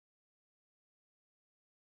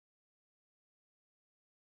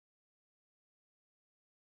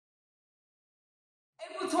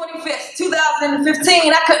25th,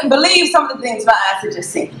 2015, I couldn't believe some of the things my eyes had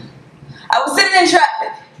just seen. I was sitting in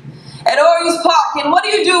traffic at Artis Park, and what do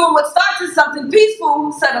you do when what starts as something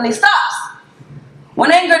peaceful suddenly stops?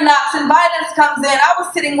 When anger knocks and violence comes in, I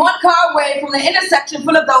was sitting one car away from the intersection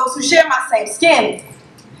full of those who share my same skin.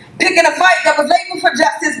 Picking a fight that was labeled for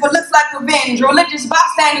justice but looks like revenge. Religious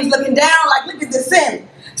bystanders looking down like, look at this sin.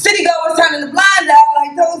 Citygoers turning a blind eye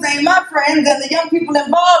like those ain't my friends, and the young people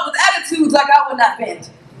involved with attitudes like I would not bend.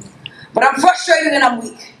 But I'm frustrated and I'm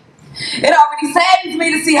weak. It already saddens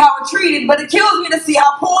me to see how we're treated, but it kills me to see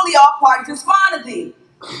how poorly all parties respond to thee.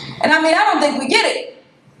 And I mean, I don't think we get it.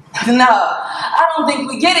 No, I don't think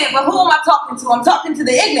we get it, but who am I talking to? I'm talking to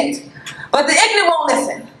the ignorant. But the ignorant won't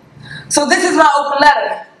listen. So this is my open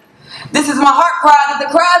letter. This is my heart cry that the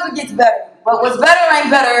cries will get better. But what's better ain't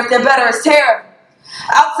better if they're better is terror.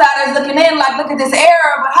 Outsiders looking in like, look at this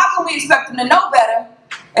error, but how can we expect them to know better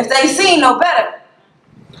if they see no better?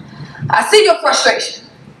 I see your frustration.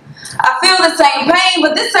 I feel the same pain,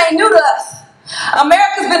 but this ain't new to us.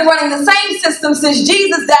 America's been running the same system since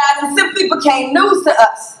Jesus died and simply became news to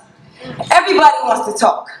us. Everybody wants to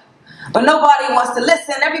talk, but nobody wants to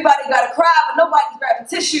listen. Everybody got to cry, but nobody's grabbing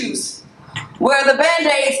tissues. Where are the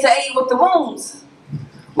band-aids to aid with the wounds?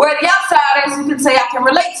 Where are the outsiders who can say, I can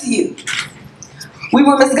relate to you? We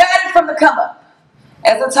were misguided from the come-up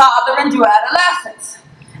as a toddler and through adolescence.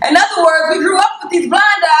 In other words, we grew up with these blind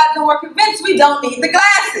eyes and were convinced we don't need the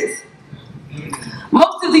glasses.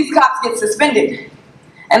 Most of these cops get suspended,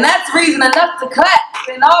 and that's reason enough to clap.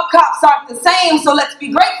 And all cops aren't the same, so let's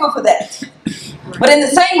be grateful for that. But in the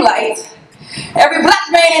same light, every black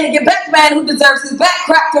man ain't a get back man who deserves his back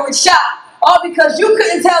cracked or his shot, all because you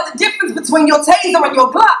couldn't tell the difference between your taser and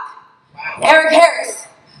your Glock. Eric Harris,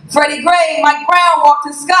 Freddie Gray, Mike Brown,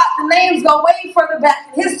 Walter Scott, the names go way further back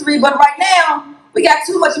in history, but right now, we got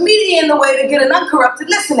too much media in the way to get an uncorrupted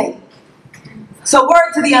listening. So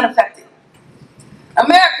word to the unaffected.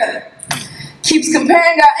 America keeps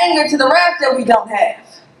comparing our anger to the wrath that we don't have.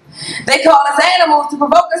 They call us animals to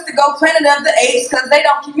provoke us to go Planet of the Apes because they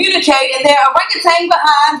don't communicate, and their orangutan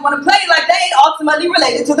behinds want to play like they ain't ultimately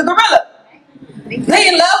related to the gorilla. They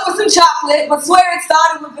in love with some chocolate, but swear it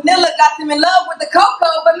started with vanilla, got them in love with the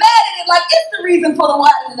cocoa, but mad at it like it's the reason for the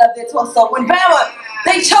widening of their torso. When Bama,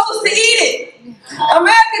 they chose to eat it.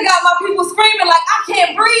 America got my people screaming like, I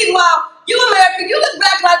can't breathe, while you American, you look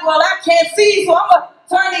back like, well, I can't see, so I'm going to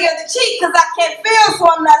turn the other cheek because I can't feel, so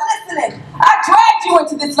I'm not listening. I dragged you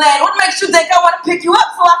into this land. What makes you think I want to pick you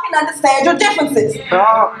up so I can understand your differences?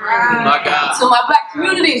 Oh, my God. To my black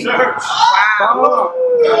community. Wow.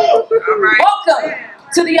 Welcome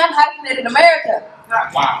to the unhyphenated America.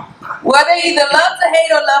 Wow. Where they either love to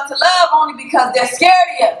hate or love to love only because they're scared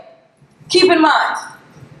of you. Keep in mind,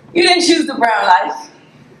 you didn't choose the brown life.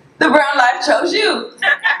 The brown life chose you.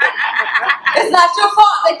 It's not your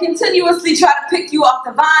fault they continuously try to pick you off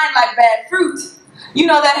the vine like bad fruit. You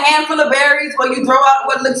know that handful of berries where you throw out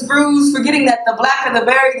what looks bruised, forgetting that the blacker the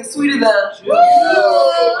berry, the sweeter the...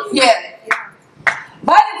 Yeah.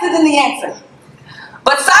 Violence isn't the answer.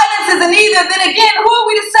 But silence isn't either. Then again, who are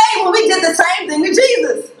we to say when we did the same thing to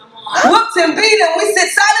Jesus? Whooped him, beat him. We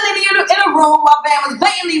sit silently in a room while band was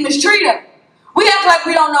blatantly mistreat him. We act like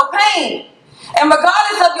we don't know pain. And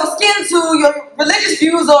regardless of your skin tone, your religious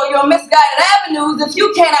views, or your misguided avenues, if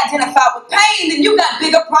you can't identify with pain, then you got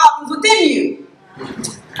bigger problems within you.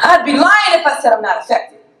 I'd be lying if I said I'm not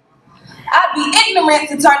affected. I'd be ignorant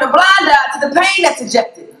to turn a blind eye to the pain that's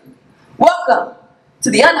ejected. Welcome to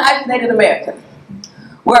the unhyphenated America,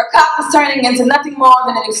 where a cop is turning into nothing more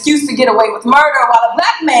than an excuse to get away with murder, while a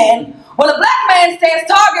black man stands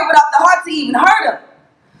target without the heart to even hurt him.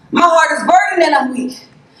 My heart is burdened and I'm weak.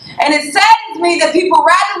 And it saddens me that people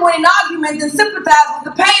rather win an argument than sympathize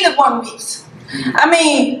with the pain that one weeps. I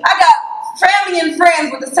mean, I got family and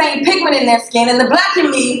friends with the same pigment in their skin, and the black in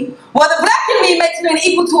me, well, the black in me makes me an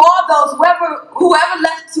equal to all those whoever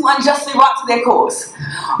left to unjustly rot to their cause.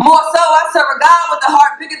 More so, I serve a God with a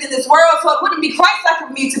heart bigger than this world, so it wouldn't be Christ-like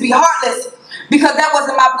of me to be heartless, because that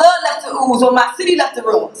wasn't my blood left to ooze or my city left to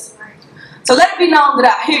ruins. So let it be known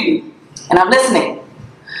that I hear you, and I'm listening.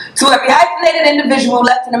 To every hyphenated individual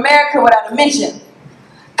left in America without a mention,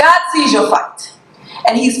 God sees your fight,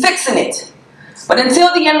 and He's fixing it. But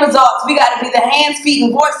until the end results, we got to be the hands, feet,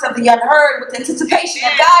 and voice of the unheard with anticipation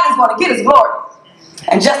that God is going to get His glory,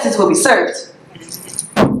 and justice will be served. So this is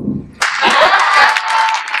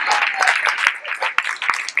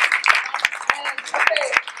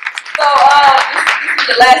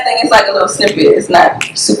the last thing. It's like a little snippet. It's not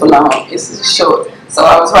super long. It's short. So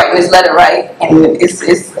I was writing this letter, right? And it's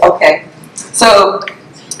okay. So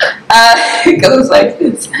it goes like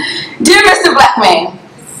this. Dear Mr. Black Man,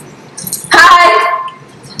 Hi.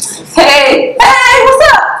 Hey, what's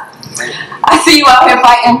up? I see you out here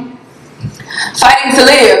fighting to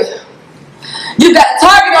live. You got a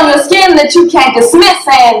target on your skin that you can't dismiss,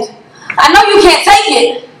 and I know you can't take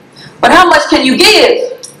it, but how much can you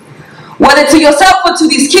give? Whether to yourself or to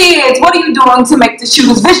these kids, what are you doing to make the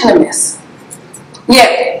shooter's vision a miss?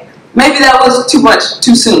 Yeah, maybe that was too much,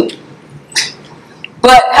 too soon.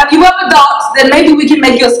 But have you ever thought that maybe we can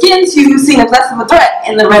make your skin hue seem as less of a threat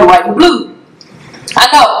in the red, white, and blue? I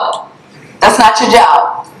know, that's not your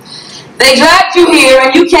job. They dragged you here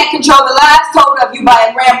and you can't control the lies told of you by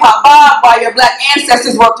a Grandpa Bob while your black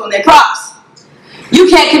ancestors worked on their crops. You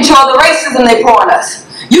can't control the racism they pour on us.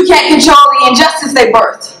 You can't control the injustice they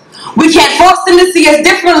birthed. We can't force them to see us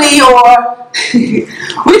differently or eat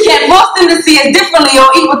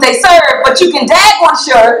what they serve, but you can daggone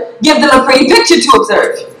sure give them a pretty picture to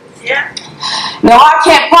observe. Yeah. No, I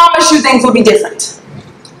can't promise you things will be different.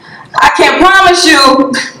 I can't promise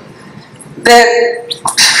you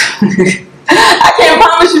I can't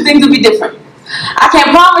promise you things will be different. I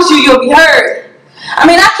can't promise you you'll be heard. I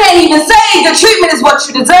mean, I can't even say the treatment is what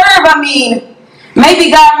you deserve. I mean,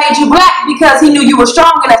 maybe God made you black because he knew you were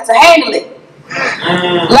strong enough to handle it.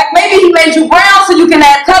 Like maybe he made you brown so you can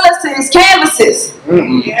add colors to his canvases.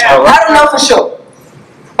 I don't know for sure.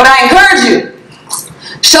 But I encourage you.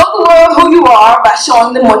 Show the world who you are by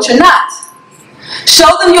showing them what you're not. Show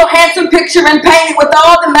them your handsome picture and paint it with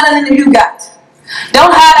all the melanin you got.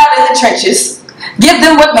 Don't hide out in the trenches. Give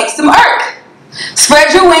them what makes them irk.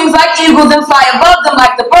 Spread your wings like eagles and fly above them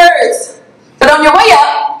like the birds. But on your way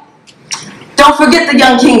up, don't forget the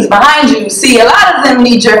young kings behind you. See, a lot of them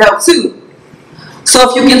need your help too. So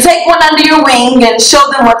if you can take one under your wing and show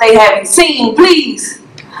them what they haven't seen, please,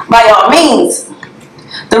 by all means.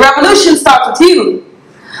 The revolution starts with you.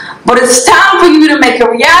 But it's time for you to make a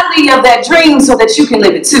reality of that dream so that you can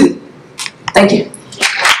live it too. Thank you.